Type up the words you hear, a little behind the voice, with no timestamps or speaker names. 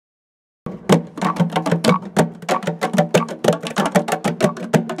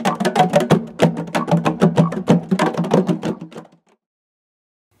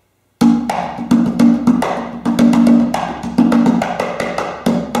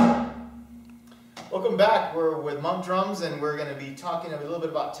Welcome back. We're with Monk Drums and we're going to be talking a little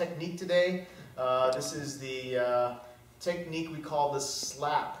bit about technique today. This is the technique we call the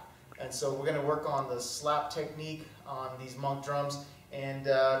slap. And so we're going to work on the slap technique on these Monk drums. And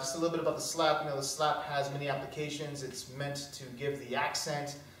just a little bit about the slap. You know, the slap has many applications. It's meant to give the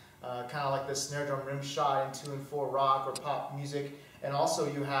accent, kind of like the snare drum rim shot in 2 and 4 rock or pop music. And also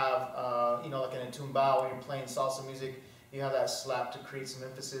you have, you know, like in a tumbao when you're playing salsa music, you have that slap to create some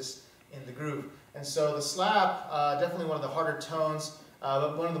emphasis in the groove. And so the slap, definitely one of the harder tones,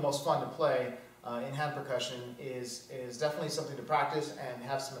 but one of the most fun to play in hand percussion is definitely something to practice and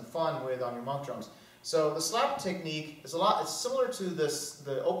have some fun with on your Monk drums. So the slap technique is it's similar to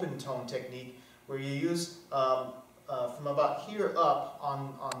the open tone technique where you use from about here up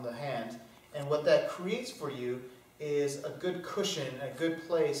on the hand, and what that creates for you is a good cushion, a good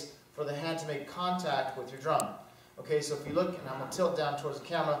place for the hand to make contact with your drum. Okay, so if you look, and I'm going to tilt down towards the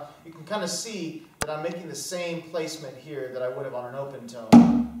camera, you can kind of see that I'm making the same placement here that I would have on an open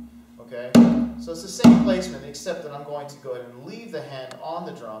tone. Okay, so it's the same placement except that I'm going to go ahead and leave the hand on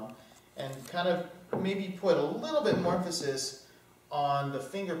the drum and kind of maybe put a little bit more emphasis on the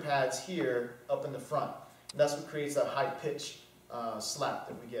finger pads here up in the front. And that's what creates that high pitch slap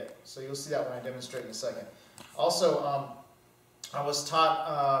that we get. So you'll see that when I demonstrate in a second. Also, I was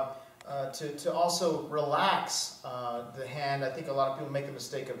taught to also relax the hand. I think a lot of people make the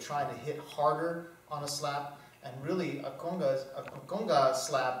mistake of trying to hit harder on a slap, and really a conga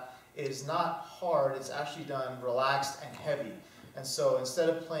slap is not hard. It's actually done relaxed and heavy. And so instead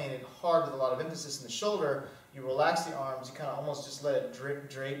of playing it hard with a lot of emphasis in the shoulder, you relax the arms. You kind of almost just let it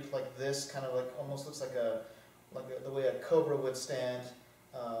drape like this, kind of like almost looks like the way a cobra would stand.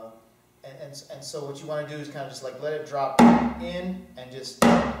 And so what you want to do is kind of just like let it drop in and just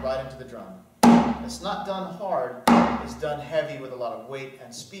right into the drum. It's not done hard, it's done heavy with a lot of weight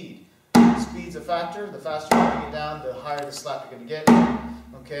and speed. Speed's a factor. The faster you bring it down, the higher the slap you're going to get.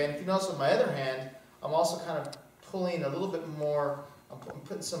 Okay, and if you notice with my other hand, I'm also kind of pulling a little bit more, I'm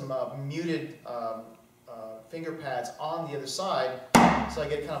putting some muted finger pads on the other side so I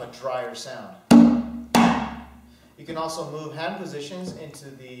get kind of a drier sound. You can also move hand positions into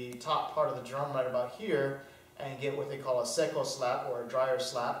the top part of the drum right about here and get what they call a seco slap or a drier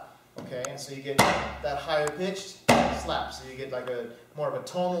slap. Okay, and so you get that higher pitched slap. So you get like more of a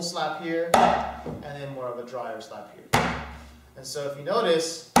tonal slap here and then more of a drier slap here. And so if you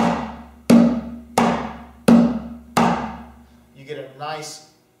notice, you get a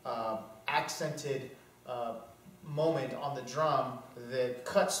nice accented moment on the drum that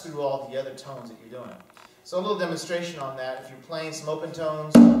cuts through all the other tones that you're doing. So a little demonstration on that. If you're playing some open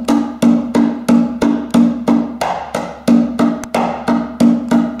tones, you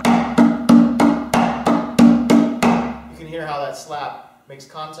can hear how that slap makes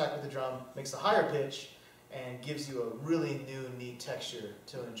contact with the drum, makes a higher pitch, and gives you a really new, neat texture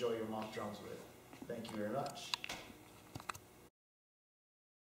to enjoy your Monk drums with. Thank you very much.